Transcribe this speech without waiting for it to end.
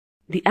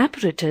The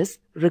apparatus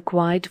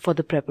required for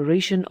the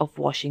preparation of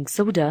washing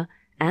soda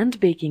and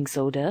baking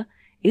soda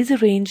is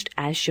arranged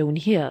as shown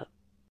here.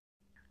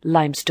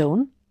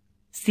 Limestone,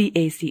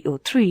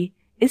 CaCO3,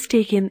 is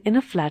taken in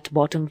a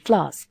flat-bottom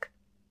flask.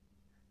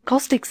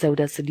 Caustic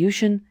soda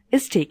solution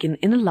is taken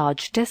in a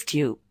large test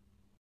tube.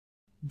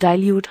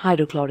 Dilute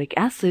hydrochloric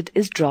acid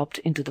is dropped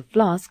into the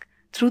flask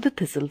through the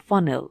thistle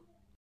funnel.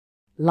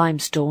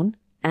 Limestone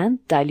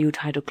and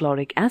dilute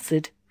hydrochloric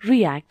acid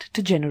react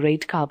to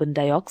generate carbon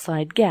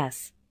dioxide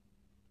gas.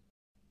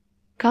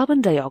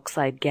 Carbon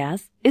dioxide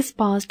gas is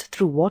passed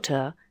through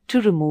water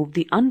to remove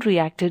the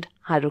unreacted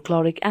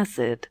hydrochloric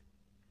acid.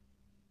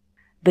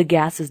 The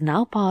gas is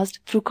now passed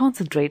through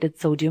concentrated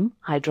sodium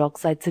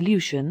hydroxide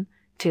solution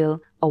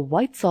till a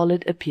white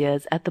solid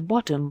appears at the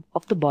bottom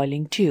of the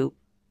boiling tube.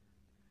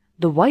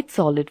 The white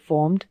solid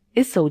formed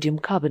is sodium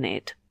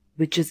carbonate,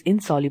 which is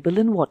insoluble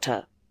in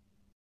water.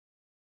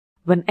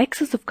 When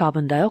excess of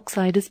carbon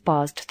dioxide is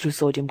passed through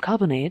sodium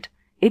carbonate,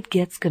 it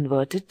gets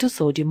converted to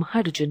sodium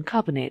hydrogen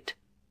carbonate.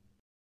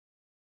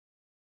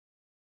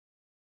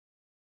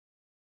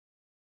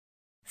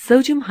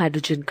 Sodium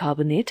hydrogen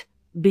carbonate,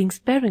 being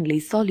sparingly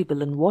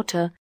soluble in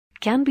water,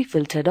 can be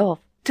filtered off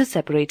to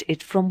separate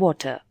it from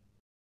water.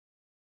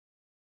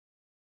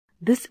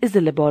 This is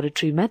a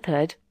laboratory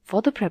method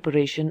for the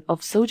preparation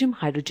of sodium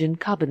hydrogen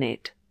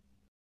carbonate.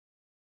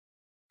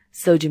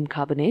 Sodium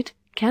carbonate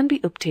can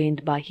be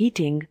obtained by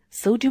heating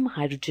sodium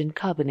hydrogen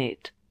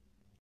carbonate.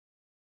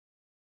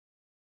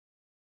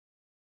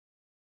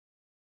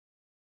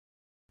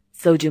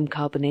 Sodium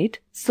carbonate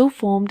so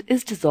formed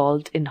is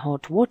dissolved in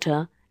hot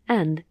water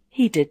and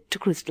heated to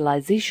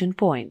crystallization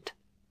point.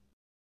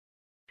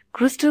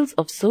 Crystals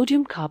of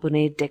sodium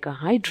carbonate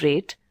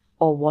decahydrate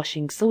or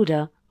washing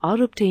soda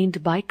are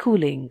obtained by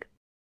cooling.